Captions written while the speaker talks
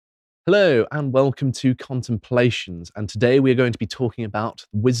Hello and welcome to Contemplations. And today we're going to be talking about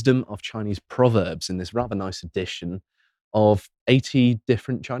wisdom of Chinese proverbs in this rather nice edition of 80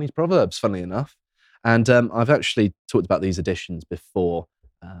 different Chinese proverbs, funnily enough. And I've actually talked about these editions before.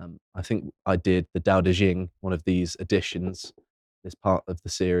 I think I did the Dao De Jing, one of these editions, this part of the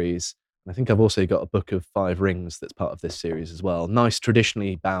series. And I think I've also got a book of 5 rings that's part of this series as well. Nice,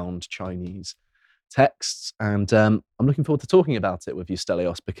 traditionally bound Chinese texts, and I'm looking forward to talking about it with you,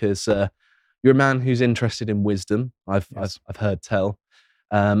 Stelios, because you're a man who's interested in wisdom. I've heard tell.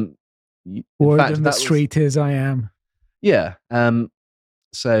 In Word fact, on the street is I am. Yeah.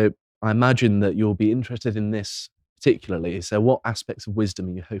 So I imagine that you'll be interested in this particularly. So, what aspects of wisdom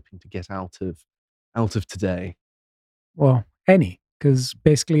are you hoping to get out of today? Well, any, because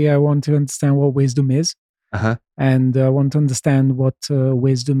basically I want to understand what wisdom is. And I want to understand what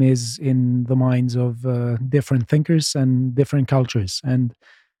wisdom is in the minds of different thinkers and different cultures. And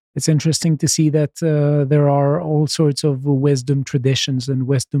it's interesting to see that there are all sorts of wisdom traditions and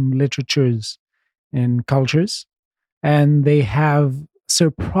wisdom literatures and cultures, and they have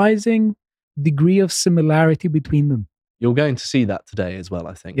surprising degree of similarity between them. You're going to see that today as well,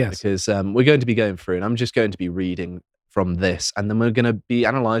 I think, because we're going to be going through, and I'm just going to be reading from this, and then we're going to be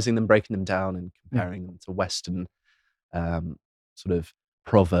analyzing them, breaking them down, and comparing them to Western sort of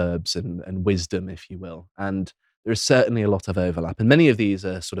proverbs and wisdom, if you will. And there is certainly a lot of overlap, and many of these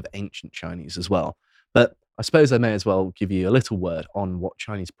are sort of ancient Chinese as well. But I suppose I may as well give you a little word on what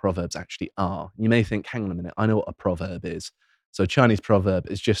Chinese proverbs actually are. You may think, hang on a minute, I know what a proverb is. So a Chinese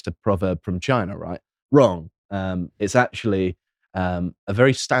proverb is just a proverb from China, right? Wrong. It's actually a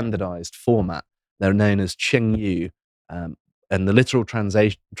very standardized format. They're known as Chengyu, and the literal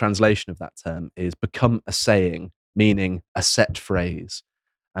translation of that term is become a saying, meaning a set phrase.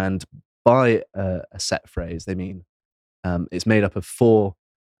 And by a set phrase, they mean it's made up of 4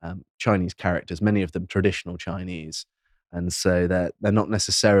 Chinese characters, many of them traditional Chinese. And so they're not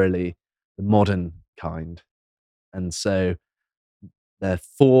necessarily the modern kind. And so they're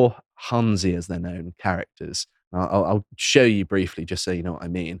 4 Hanzi, as they're known, characters. I'll show you briefly, just so you know what I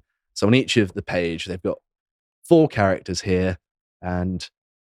mean. So on each of the page, they've got 4 characters here, and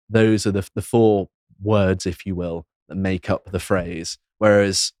those are the 4 words, if you will, that make up the phrase.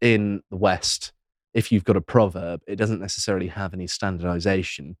 Whereas in the West, if you've got a proverb, it doesn't necessarily have any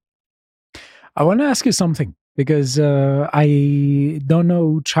standardization. I want to ask you something, because I don't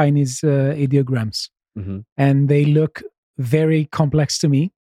know Chinese ideograms, and they look very complex to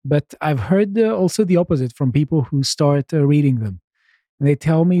me. But I've heard also the opposite from people who start reading them. And they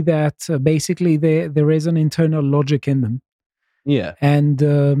tell me that basically there is an internal logic in them. Yeah.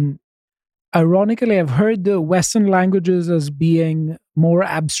 And ironically, I've heard the Western languages as being more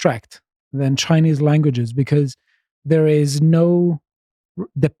abstract than Chinese languages, because there is no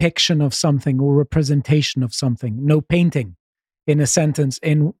depiction of something or representation of something, no painting in a sentence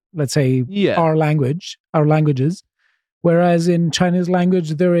in, let's say, our languages. Whereas in Chinese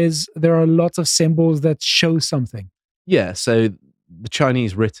language, there are lots of symbols that show something. Yeah, so the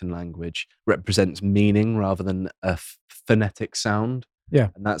Chinese written language represents meaning rather than a phonetic sound. Yeah.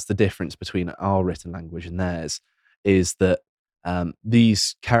 And that's the difference between our written language and theirs, is that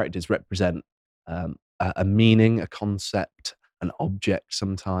these characters represent a meaning, a concept, an object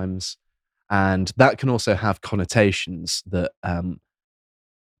sometimes. And that can also have connotations that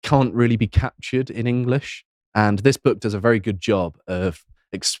can't really be captured in English. And this book does a very good job of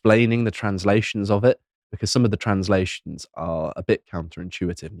explaining the translations of it, because some of the translations are a bit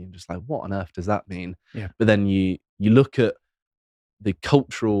counterintuitive, and you're just like, what on earth does that mean? Yeah. But then you look at the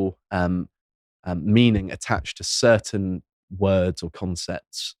cultural meaning attached to certain words or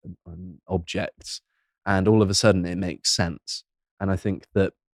concepts and objects, and all of a sudden it makes sense. And I think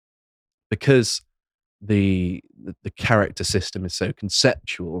that because the character system is so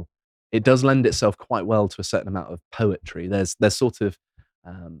conceptual, it does lend itself quite well to a certain amount of poetry. There's sort of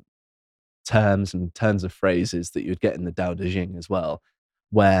terms and turns of phrases that you'd get in the Dao De Jing as well,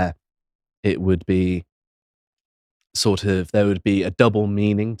 where it would be there would be a double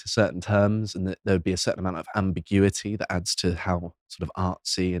meaning to certain terms, and that there would be a certain amount of ambiguity that adds to how sort of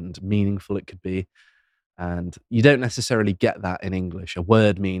artsy and meaningful it could be. And you don't necessarily get that in English. A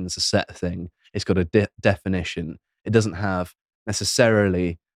word means a set thing. It's got a definition. It doesn't have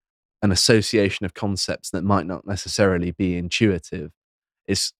necessarily an association of concepts that might not necessarily be intuitive.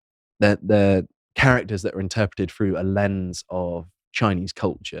 It's they're characters that are interpreted through a lens of Chinese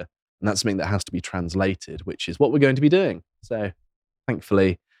culture. And that's something that has to be translated, which is what we're going to be doing. So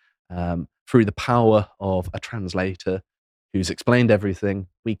thankfully, through the power of a translator who's explained everything,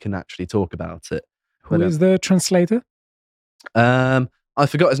 we can actually talk about it. Who is the translator? I'm I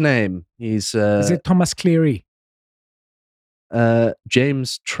forgot his name. He's is it Thomas Cleary?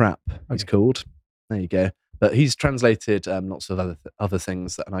 James Trapp. He's called. There you go. But he's translated lots of other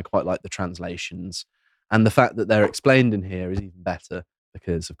things, and I quite like the translations. And the fact that they're explained in here is even better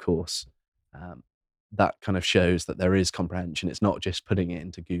because, of course, that kind of shows that there is comprehension. It's not just putting it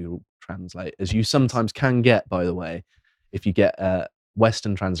into Google Translate, as you sometimes can get, by the way, if you get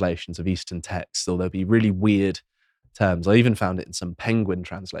Western translations of Eastern texts, or there'll be really weird terms. I even found it in some Penguin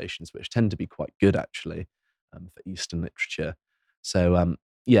translations, which tend to be quite good, actually, for Eastern literature. So,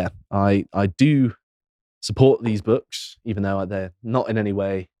 yeah, I do support these books, even though they're not in any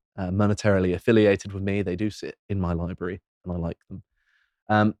way monetarily affiliated with me. They do sit in my library, and I like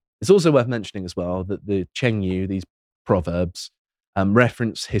them. It's also worth mentioning as well that the Chengyu, these proverbs,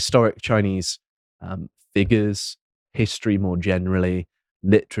 reference historic Chinese figures, history more generally,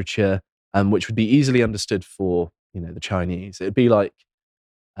 literature, which would be easily understood for the Chinese. It'd be like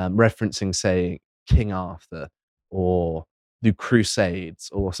referencing, say, King Arthur or the Crusades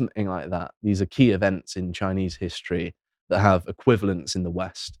or something like that. These are key events in Chinese history that have equivalents in the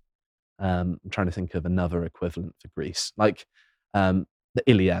West. I'm trying to think of another equivalent for Greece, like the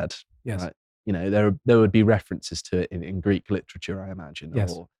Iliad. Yes. Right? There would be references to it in Greek literature, I imagine,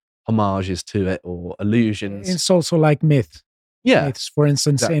 yes. or homages to it, or allusions. It's also like myth. Yeah. Myths, for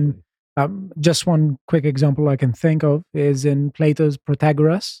instance, exactly. in just one quick example I can think of is in Plato's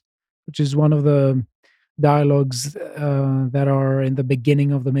Protagoras, which is one of the dialogues that are in the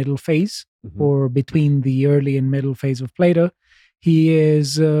beginning of the middle phase, or between the early and middle phase of Plato. He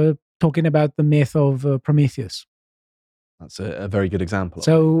is talking about the myth of Prometheus. That's a very good example.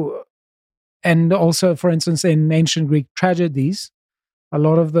 So, and also, for instance, in ancient Greek tragedies, a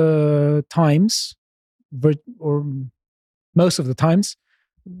lot of the times, or most of the times,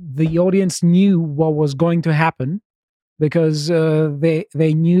 the audience knew what was going to happen because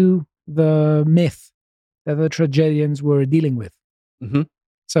they knew the myth that the tragedians were dealing with.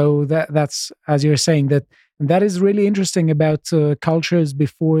 So that's, as you're saying, that is really interesting about cultures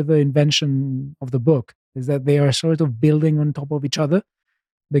before the invention of the book, is that they are sort of building on top of each other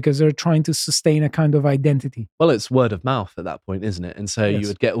because they're trying to sustain a kind of identity. Well, it's word of mouth at that point, isn't it? And so you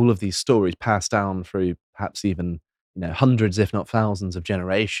would get all of these stories passed down through perhaps even hundreds, if not thousands of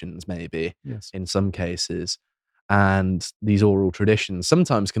generations, maybe, in some cases. And these oral traditions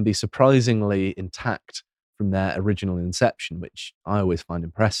sometimes can be surprisingly intact from their original inception, which I always find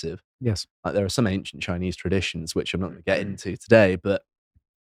impressive. Yes. Like there are some ancient Chinese traditions, which I'm not going to get into today, but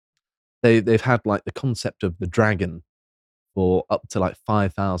they've had like the concept of the dragon for up to like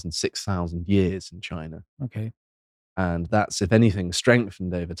 5,000, 6,000 years in China. Okay. And that's, if anything,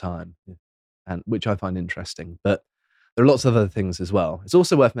 strengthened over time, and which I find interesting. But there are lots of other things as well. It's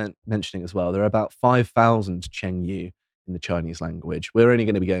also worth mentioning as well, there are about 5,000 Chengyu in the Chinese language. We're only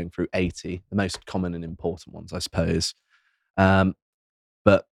going to be going through 80, the most common and important ones, I suppose.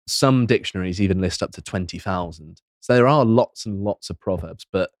 But some dictionaries even list up to 20,000. So there are lots and lots of proverbs,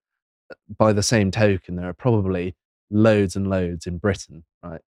 but by the same token, there are probably loads and loads in Britain,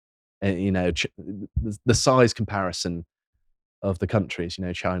 right? The size comparison of the countries,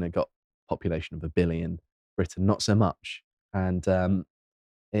 China got a population of 1 billion, Britain not so much. And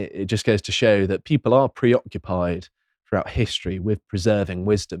it just goes to show that people are preoccupied throughout history with preserving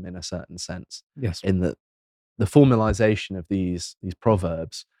wisdom in a certain sense. Yes. In that the formalization of these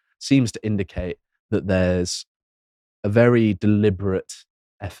proverbs seems to indicate that there's a very deliberate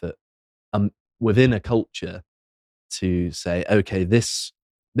effort within a culture to say, okay, this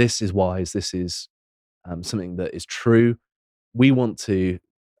is wise, this is something that is true. We want to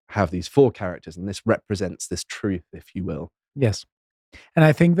have these 4 characters, and this represents this truth, if you will. Yes. And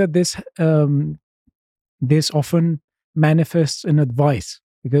I think that this often manifests in advice,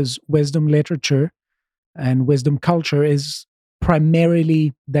 because wisdom literature and wisdom culture is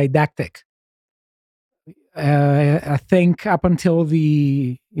primarily didactic. I think up until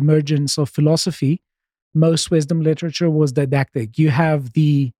the emergence of philosophy, most wisdom literature was didactic. You have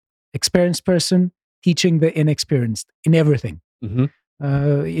the experienced person teaching the inexperienced in everything.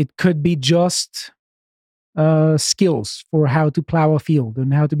 It could be just skills for how to plow a field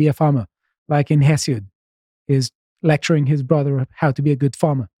and how to be a farmer, like in Hesiod is lecturing his brother how to be a good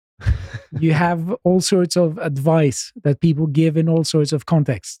farmer. You have all sorts of advice that people give in all sorts of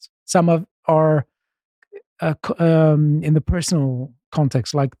contexts. Some are in the personal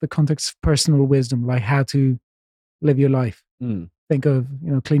context, like the context of personal wisdom, like how to live your life. Think of,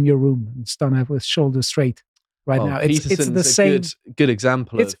 clean your room and stand up with shoulders straight. Now, it's the same. Good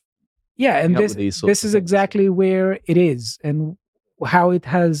example of and this is exactly where it is and how it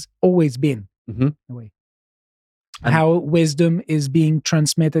has always been. In a way. how wisdom is being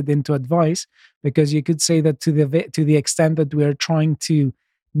transmitted into advice, because you could say that to the extent that we are trying to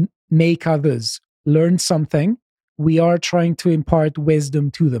make others learn something, we are trying to impart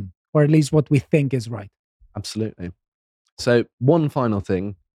wisdom to them, or at least what we think is right. Absolutely. So one final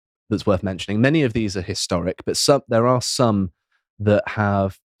thing that's worth mentioning, many of these are historic, but there are some that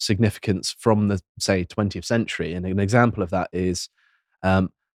have significance from the, say, 20th century. And an example of that is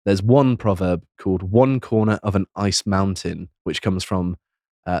there's one proverb called "one corner of an ice mountain," which comes from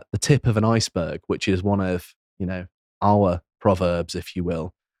the tip of an iceberg, which is one of, our proverbs, if you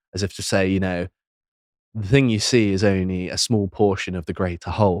will, as if to say, the thing you see is only a small portion of the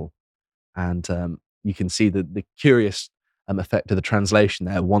greater whole. And you can see the curious effect of the translation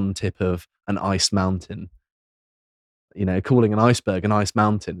there, one tip of an ice mountain. Calling an iceberg an ice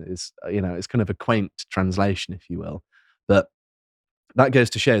mountain is, it's kind of a quaint translation, if you will. But that goes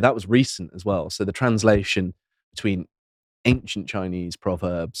to show that was recent as well. So the translation between ancient Chinese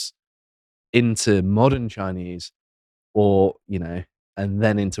proverbs into modern Chinese, or, and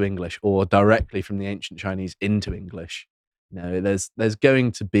then into English, or directly from the ancient Chinese into English, there's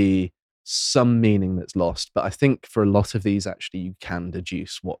going to be some meaning that's lost. But I think for a lot of these, actually, you can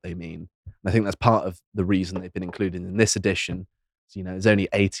deduce what they mean. And I think that's part of the reason they've been included in this edition. So, there's only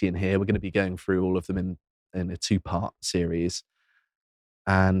 80 in here. We're going to be going through all of them in a 2-part series.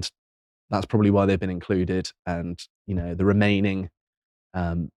 And that's probably why they've been included. And, the remaining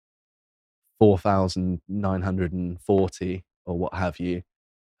 4,940 or what have you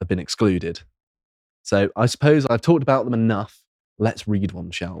have been excluded. So I suppose I've talked about them enough. Let's read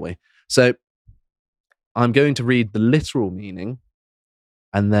one, shall we? So I'm going to read the literal meaning,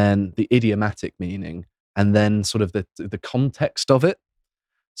 and then the idiomatic meaning, and then sort of the context of it.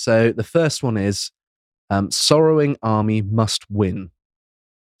 So the first one is, sorrowing army must win.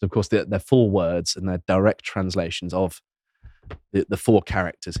 So, of course, they're 4 words, and they're direct translations of the 4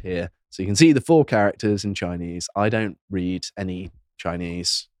 characters here. So you can see the 4 characters in Chinese. I don't read any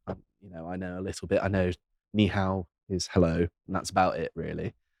Chinese. I know a little bit. I know ni hao is hello, and that's about it,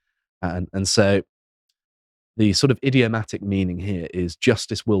 really. And so the sort of idiomatic meaning here is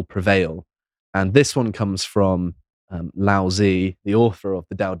justice will prevail. And this one comes from Lao Tzu, the author of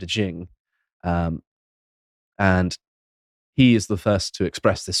the Tao Te Ching. And he is the first to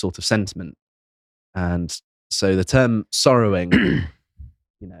express this sort of sentiment. And so the term sorrowing,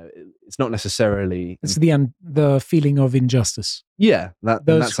 it's not necessarily... It's the feeling of injustice. Yeah.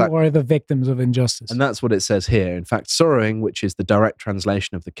 Those who are the victims of injustice. And that's what it says here. In fact, sorrowing, which is the direct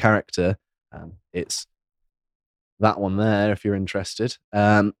translation of the character, it's that one there, if you're interested,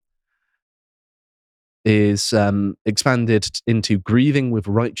 is expanded into grieving with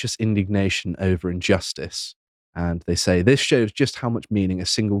righteous indignation over injustice. And they say this shows just how much meaning a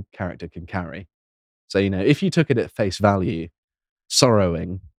single character can carry. So, if you took it at face value,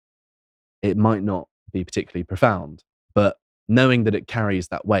 sorrowing, it might not be particularly profound. But knowing that it carries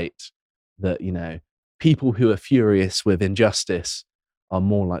that weight, that, people who are furious with injustice are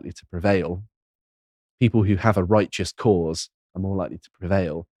more likely to prevail. People who have a righteous cause are more likely to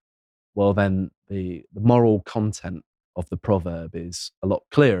prevail. Well, then the moral content of the proverb is a lot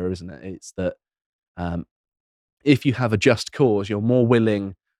clearer, isn't it? It's that if you have a just cause, you're more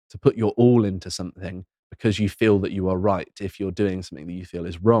willing to put your all into something because you feel that you are right. If you're doing something that you feel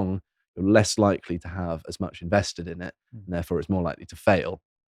is wrong, you're less likely to have as much invested in it, and therefore it's more likely to fail.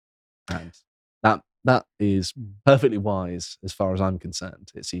 And that is perfectly wise as far as I'm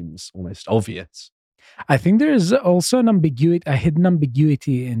concerned. It seems almost obvious. I think there is also a hidden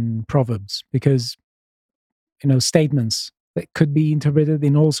ambiguity in Proverbs, because, statements that could be interpreted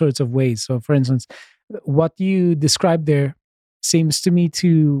in all sorts of ways. So, for instance, what you described there seems to me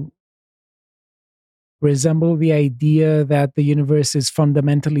to resemble the idea that the universe is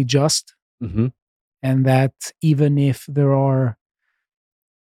fundamentally just, and that even if there are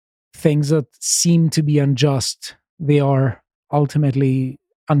things that seem to be unjust, they are ultimately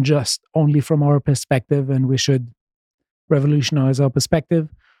unjust only from our perspective, and we should revolutionize our perspective.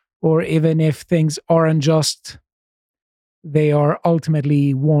 Or even if things are unjust, they are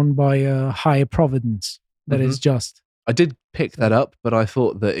ultimately won by a higher providence that is just. I did pick that up, but I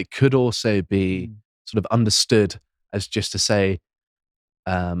thought that it could also be sort of understood as just to say,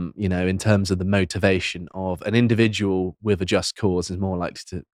 in terms of the motivation of an individual with a just cause is more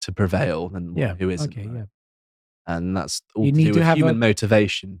likely to prevail than one who isn't. Okay, right? And that's all to do with human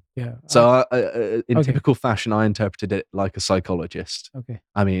motivation. Yeah. So in typical fashion, I interpreted it like a psychologist. Okay.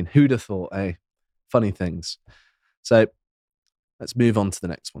 I mean, who'd have thought, funny things. So let's move on to the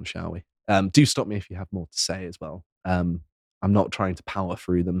next one, shall we? Do stop me if you have more to say as well. I'm not trying to power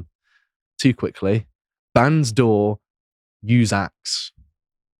through them too quickly. Ban's door, use axe.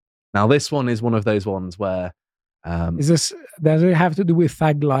 Now, this one is one of those ones where... does it have to do with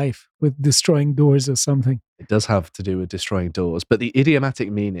thug life, with destroying doors or something? It does have to do with destroying doors, but the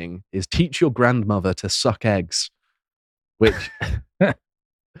idiomatic meaning is teach your grandmother to suck eggs, which...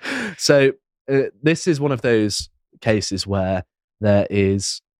 So this is one of those cases where there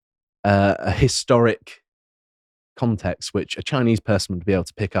is a historic context which a Chinese person would be able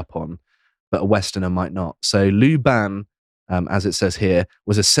to pick up on, but a Westerner might not. So Lu Ban, as it says here,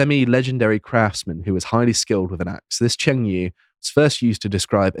 was a semi-legendary craftsman who was highly skilled with an axe. This Cheng Yu was first used to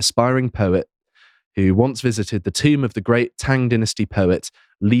describe aspiring poet who once visited the tomb of the great Tang dynasty poet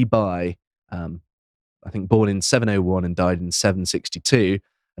Li Bai, I think born in 701 and died in 762,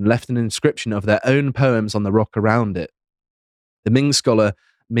 and left an inscription of their own poems on the rock around it. The Ming scholar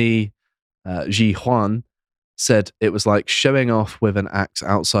Mi Ji Huan said it was like showing off with an axe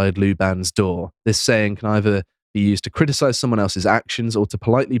outside Lu Ban's door. This saying can either be used to criticize someone else's actions or to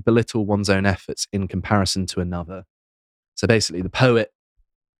politely belittle one's own efforts in comparison to another. So basically, the poet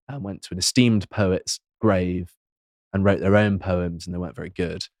went to an esteemed poet's grave and wrote their own poems, and they weren't very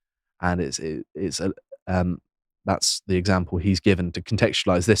good. And that's the example he's given to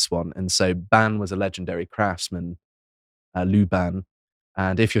contextualize this one. And so Ban was a legendary craftsman, Lu Ban.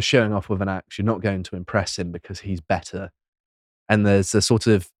 And if you're showing off with an axe, you're not going to impress him because he's better. And there's a sort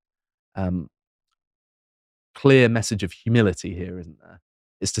of clear message of humility here, isn't there?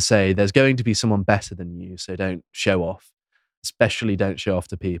 It's to say there's going to be someone better than you, so don't show off. Especially don't show off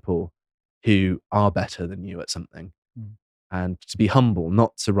to people who are better than you at something. Mm. And to be humble,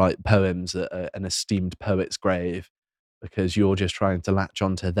 not to write poems at an esteemed poet's grave because you're just trying to latch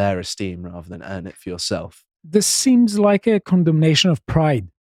onto their esteem rather than earn it for yourself. This seems like a condemnation of pride.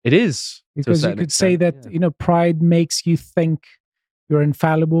 It is. Because you could say that, pride makes you think you're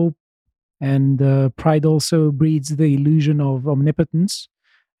infallible, and pride also breeds the illusion of omnipotence.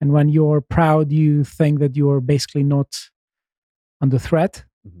 And when you're proud, you think that you're basically not under threat.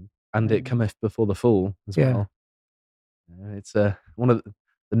 Mm-hmm. And it cometh before the fall as well. It's one of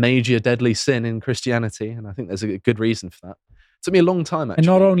the major deadly sin in Christianity, and I think there's a good reason for that. It took me a long time, actually. And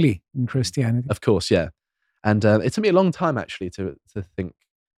not only in Christianity. Of course, yeah. And it took me a long time, actually, to think,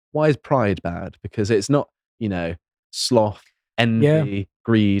 why is pride bad? Because it's not, sloth, envy,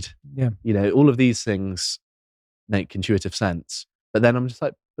 greed. Yeah. All of these things make intuitive sense. But then I'm just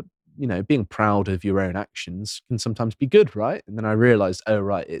like, being proud of your own actions can sometimes be good, right? And then I realized, oh,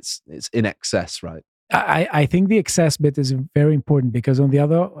 right, it's in excess, right? I think the excess bit is very important because on the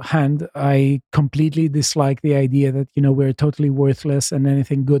other hand, I completely dislike the idea that, we're totally worthless and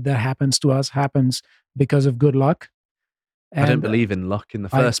anything good that happens to us happens because of good luck. And I don't believe in luck in the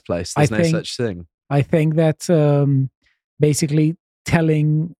first place. There's no such thing. I think that basically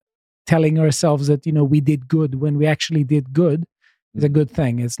telling ourselves that, we did good when we actually did good is a good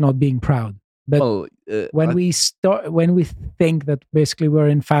thing. It's not being proud. But when we think that basically we're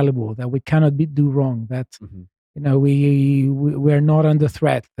infallible, that we cannot do wrong, that we're not under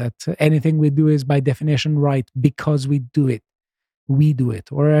threat, that anything we do is by definition right because we do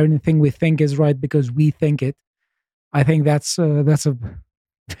it, or anything we think is right because we think it. I think that's a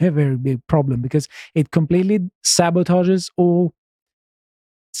very, very big problem because it completely sabotages all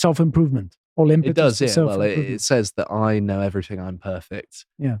self-improvement. It does, yeah. Well, it says that I know everything, I'm perfect.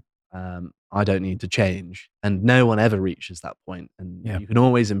 Yeah. I don't need to change. And no one ever reaches that point. And you can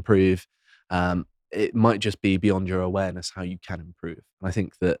always improve. It might just be beyond your awareness how you can improve. And I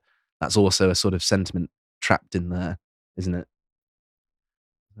think that that's also a sort of sentiment trapped in there, isn't it?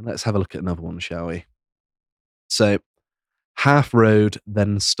 Let's have a look at another one, shall we? So, half road,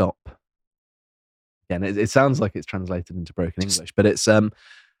 then stop. Again, it sounds like it's translated into broken English, but it's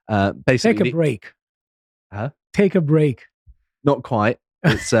basically... Take a break. Huh? Take a break. Not quite.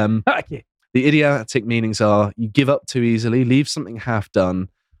 It's okay. The idiomatic meanings are you give up too easily, leave something half done,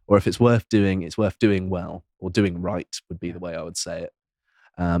 or if it's worth doing well, or doing right would be the way I would say it.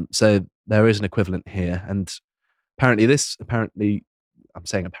 So there is an equivalent here, and apparently, I'm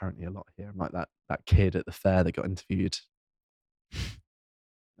saying apparently a lot here. I'm like that kid at the fair that got interviewed.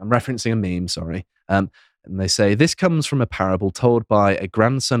 I'm referencing a meme, sorry. And they say, this comes from a parable told by a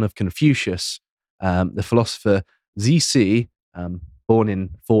grandson of Confucius, the philosopher Zisi, born in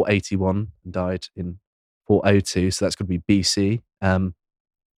 481 and died in 402, so that's going to be BC.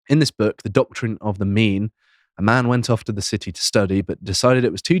 In this book, The Doctrine of the Mean, a man went off to the city to study, but decided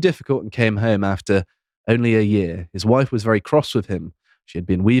it was too difficult and came home after only a year. His wife was very cross with him. She had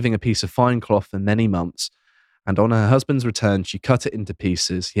been weaving a piece of fine cloth for many months, and on her husband's return, she cut it into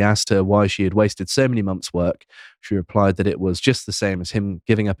pieces. He asked her why she had wasted so many months' work. She replied that it was just the same as him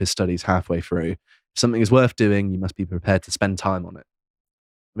giving up his studies halfway through. If something is worth doing, you must be prepared to spend time on it.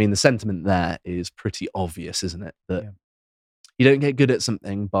 I mean, the sentiment there is pretty obvious, isn't it? That you don't get good at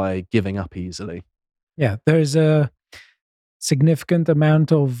something by giving up easily. Yeah, there's a significant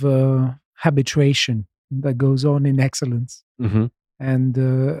amount of habituation that goes on in excellence. Mm-hmm. And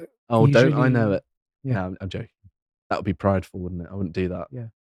don't I know it? Yeah. No, I'm joking. That would be prideful, wouldn't it? I wouldn't do that. Yeah.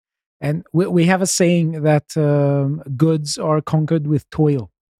 And we have a saying that goods are conquered with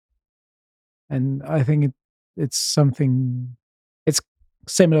toil. And I think it's something, it's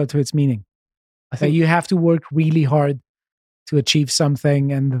similar to its meaning. I think you have to work really hard to achieve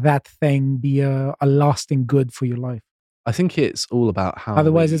something and that thing be a lasting good for your life. I think it's all about how.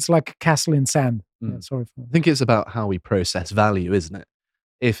 Otherwise, it's like a castle in sand. I think it's about how we process value, isn't it?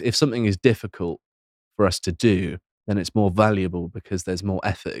 If something is difficult for us to do, then it's more valuable because there's more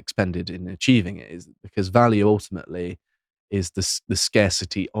effort expended in achieving it. Is because value ultimately is the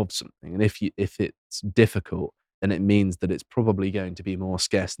scarcity of something, and if it's difficult, then it means that it's probably going to be more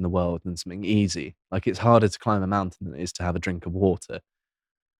scarce in the world than something easy. Like it's harder to climb a mountain than it is to have a drink of water.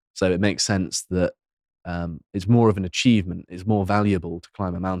 So it makes sense that it's more of an achievement. It's more valuable to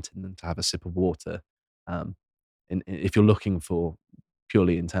climb a mountain than to have a sip of water. If you're looking for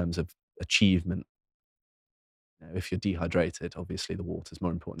purely in terms of achievement, if you're dehydrated, obviously the water is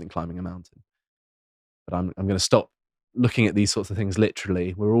more important than climbing a mountain. But I'm going to stop looking at these sorts of things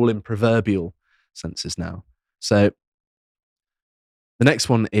literally. We're all in proverbial senses now. So the next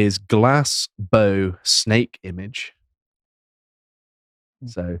one is glass bow snake image.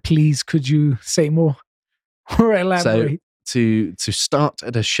 So please, could you say more or elaborate? So to start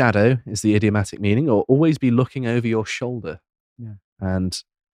at a shadow is the idiomatic meaning, or always be looking over your shoulder. Yeah. And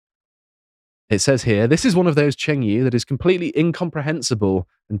it says here, this is one of those Chengyu that is completely incomprehensible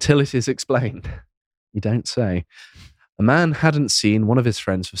until it is explained. You don't say. A man hadn't seen one of his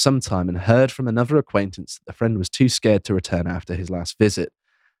friends for some time and heard from another acquaintance that the friend was too scared to return after his last visit.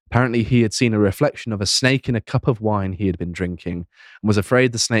 Apparently, he had seen a reflection of a snake in a cup of wine he had been drinking and was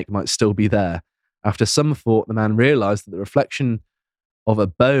afraid the snake might still be there. After some thought, the man realized that the reflection of a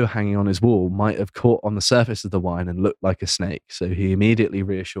bow hanging on his wall might have caught on the surface of the wine and looked like a snake, so he immediately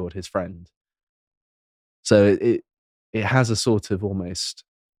reassured his friend. So it has a sort of almost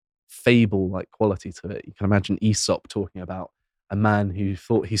fable-like quality to it. You can imagine Aesop talking about a man who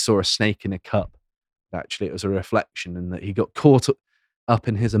thought he saw a snake in a cup, but actually it was a reflection, and that he got caught up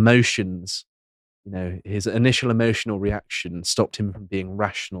in his emotions. His initial emotional reaction stopped him from being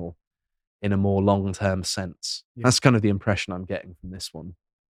rational in a more long-term sense. Yeah. That's kind of the impression I'm getting from this one.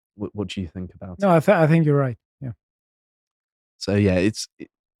 What do you think about it? No, I think you're right. Yeah. So yeah,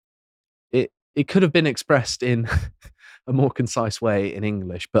 it could have been expressed in a more concise way in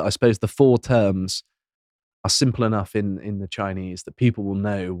English, but I suppose the four terms are simple enough in the Chinese that people will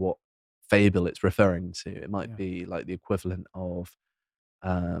know what fable it's referring to. It might be like the equivalent of,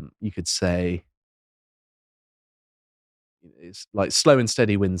 you could say, it's like slow and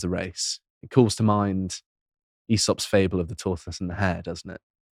steady wins the race. It calls to mind Aesop's fable of the tortoise and the hare, doesn't it?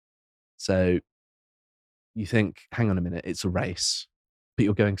 So you think, hang on a minute, it's a race, but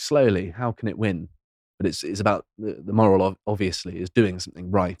you're going slowly. How can it win? But it's about the moral, obviously, is doing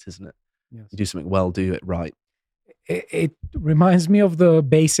something right, isn't it? Yes. You do something well, do it right. It reminds me of the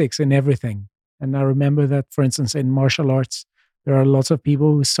basics in everything. And I remember that, for instance, in martial arts, there are lots of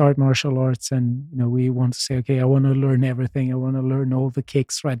people who start martial arts and, we want to say, okay, I want to learn everything. I want to learn all the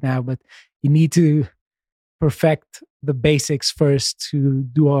kicks right now, but you need to perfect the basics first to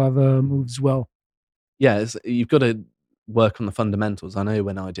do all the moves well. Yeah, you've got to work on the fundamentals. I know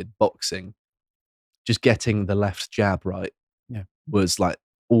when I did boxing, just getting the left jab right was like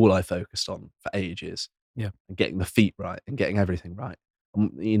all I focused on for ages. Yeah. And getting the feet right and getting everything right. I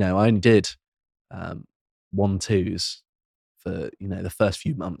only did 1-2s for, the first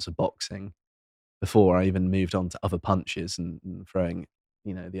few months of boxing before I even moved on to other punches and throwing,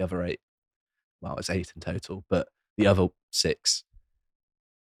 the other 8. Well, it's 8 in total, but the other 6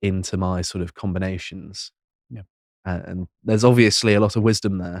 into my sort of combinations. Yeah. And there's obviously a lot of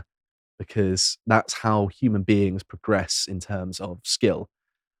wisdom there, because that's how human beings progress in terms of skill.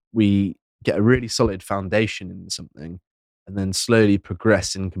 We get a really solid foundation in something and then slowly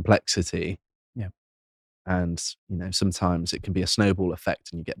progress in complexity. Yeah. And, sometimes it can be a snowball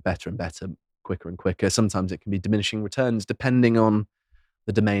effect and you get better and better, quicker and quicker. Sometimes it can be diminishing returns depending on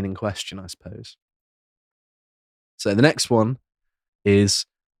the domain in question, I suppose. So the next one is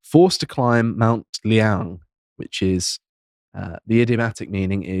forced to climb Mount Liang, which is the idiomatic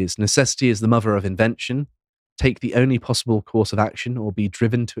meaning is necessity is the mother of invention. Take the only possible course of action or be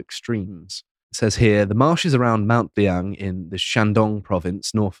driven to extremes. It says here, the marshes around Mount Liang in the Shandong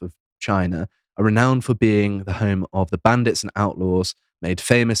province, north of China, are renowned for being the home of the bandits and outlaws made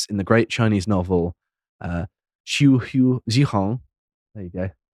famous in the great Chinese novel Xiu Hu Zhihong. There you go.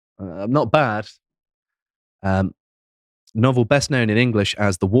 Not bad. Novel best known in English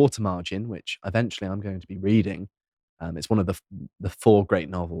as The Water Margin, which eventually I'm going to be reading. It's one of the four great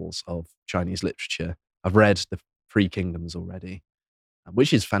novels of Chinese literature. I've read The Three Kingdoms already,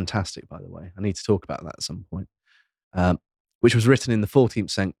 which is fantastic, by the way. I need to talk about that at some point. Which was written in the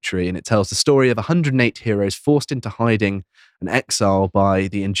 14th century, and it tells the story of 108 heroes forced into hiding and exile by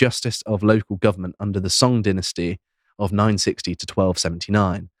the injustice of local government under the Song dynasty of 960 to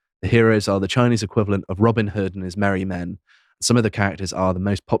 1279. The heroes are the Chinese equivalent of Robin Hood and his merry men. Some of the characters are the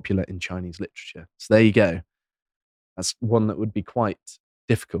most popular in Chinese literature. So there you go. That's one that would be quite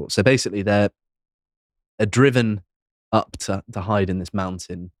difficult. So basically, they're driven up to hide in this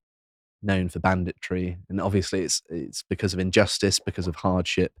mountain known for banditry, and obviously it's because of injustice, because of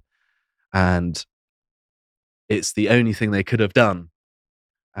hardship, and it's the only thing they could have done.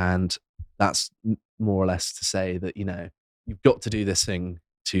 And that's more or less to say that, you've got to do this thing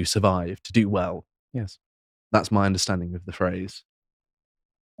to survive, to do well. Yes. That's my understanding of the phrase.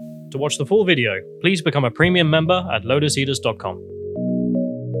 To watch the full video, please become a premium member at lotuseaters.com.